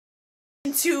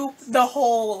into the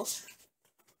hole.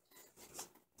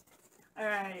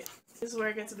 Alright. This is where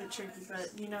it gets a bit tricky,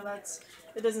 but you know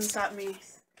it doesn't stop me.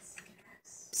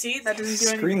 See? That doesn't do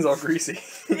anything. Screen's all greasy.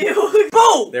 Ew.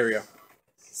 Boom! There we go.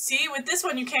 See, with this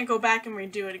one you can't go back and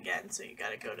redo it again, so you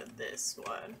gotta go to this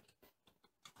one.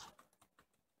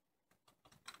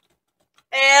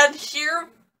 And here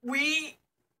we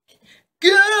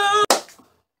go!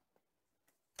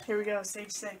 Here we go,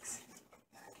 stage 6.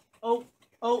 Oh,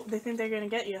 they think they're gonna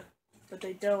get you, but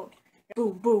they don't.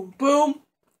 Boom, boom, boom!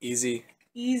 Easy.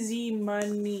 Easy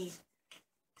money.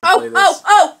 Tell me!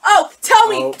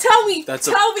 Tell me! That's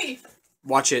tell me!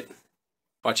 Watch it.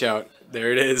 Watch out.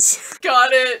 There it is.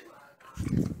 Got it!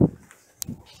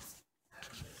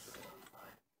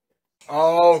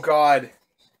 Oh, God.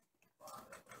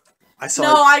 I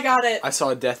got it. I saw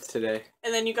a death today.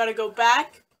 And then you gotta go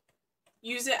back,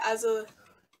 use it as a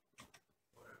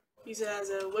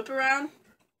whip around.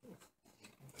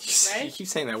 Right? You keep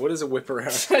saying that. What is a whip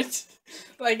around?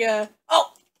 Like a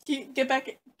get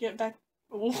back.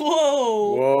 Whoa.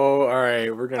 Whoa! All right,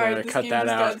 we're gonna cut that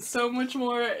out. Got so much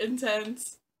more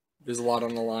intense. There's a lot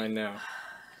on the line now.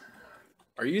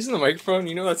 Are you using the microphone?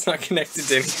 You know that's not connected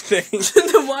to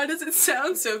anything. Then why does it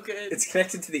sound so good? It's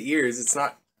connected to the ears. It's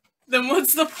not. Then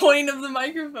what's the point of the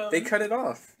microphone? They cut it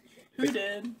off. Who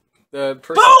did? The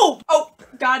person. Boom! Oh,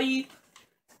 Gotti.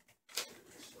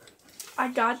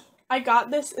 I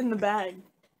got this in the bag.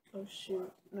 Oh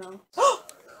shoot, no.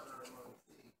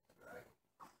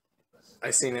 I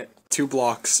seen it. 2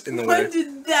 blocks in the way. When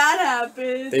did that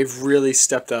happen? They've really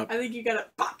stepped up. I think you gotta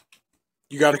pop.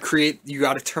 You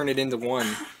gotta turn it into one.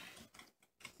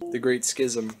 The Great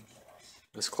Schism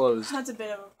was closed. That's a bit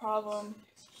of a problem.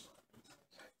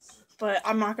 But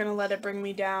I'm not gonna let it bring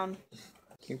me down.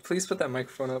 Can you please put that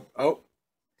microphone up? Oh.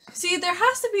 See, there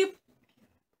has to be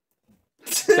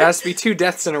There has to be 2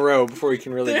 deaths in a row before we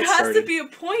can really get started. There has to be a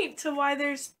point to why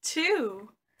there's 2.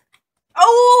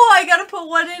 Oh, I gotta put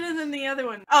one in and then the other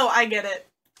one. Oh, I get it.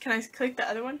 Can I click the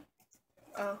other one?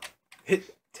 Oh.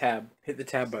 Hit tab. Hit the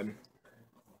tab button.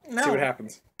 No. See what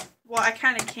happens. Well, I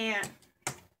kind of can't.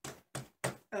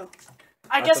 Oh.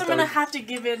 I guess I'm gonna have to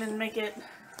give in and make it.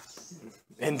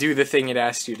 And do the thing it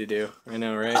asked you to do. I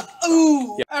know, right?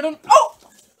 Ooh. Yeah. I don't. Oh!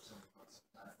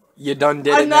 You done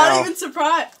did it I'm now. not even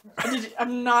surprised.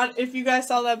 I'm not. If you guys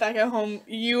saw that back at home,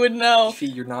 you would know. Fee,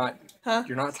 you're not. Huh?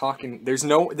 You're not talking. There's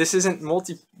no. This isn't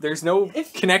multi. There's no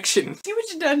connection. See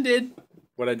what you done did.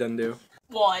 What I done do?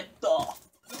 What the?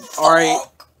 All right.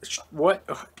 What?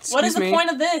 What is the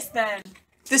point of this then?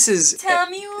 This is. Tell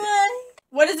me what.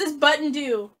 What does this button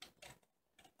do?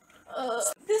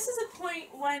 This is a point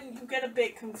when you get a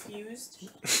bit confused,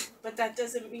 but that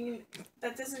doesn't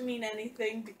mean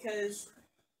anything because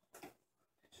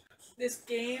this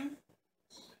game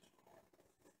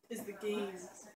is the game.